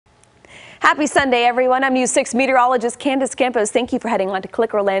Happy Sunday, everyone. I'm News 6 meteorologist Candace Campos. Thank you for heading on to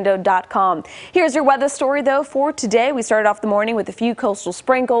clickorlando.com. Here's your weather story, though, for today. We started off the morning with a few coastal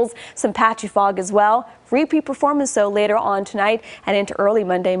sprinkles, some patchy fog as well. Repeat performance, though, later on tonight and into early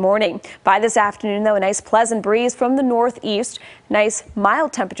Monday morning. By this afternoon, though, a nice pleasant breeze from the northeast. Nice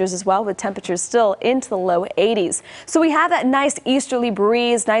mild temperatures as well, with temperatures still into the low 80s. So we have that nice easterly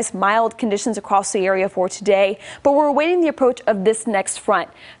breeze, nice mild conditions across the area for today. But we're awaiting the approach of this next front.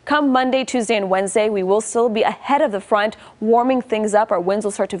 Come Monday, Tuesday, and Wednesday, we will still be ahead of the front, warming things up. Our winds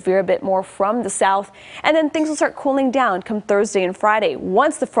will start to veer a bit more from the south, and then things will start cooling down come Thursday and Friday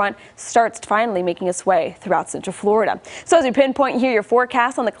once the front starts finally making its way throughout Central Florida. So as we pinpoint here your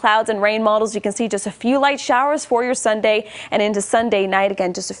forecast on the clouds and rain models, you can see just a few light showers for your Sunday and into Sunday night.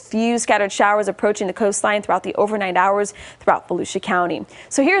 Again, just a few scattered showers approaching the coastline throughout the overnight hours throughout Volusia County.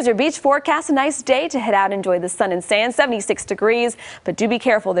 So here's your beach forecast. A nice day to head out and enjoy the sun and sand, 76 degrees, but do be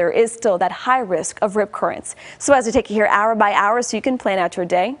careful. There is still that high risk of rip currents. So as we take you here hour by hour so you can plan out your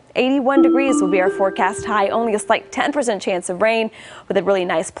day, 81 degrees will be our forecast high, only a slight 10% chance of rain with a really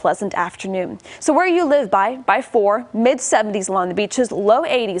nice pleasant afternoon. So where you live by 4, mid-70s along the beaches, low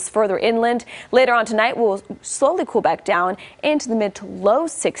 80s further inland. Later on tonight, we'll slowly cool back down into the mid to low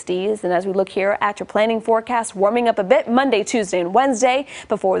 60s. And as we look here at your planning forecast, warming up a bit Monday, Tuesday, and Wednesday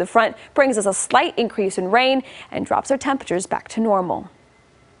before the front brings us a slight increase in rain and drops our temperatures back to normal.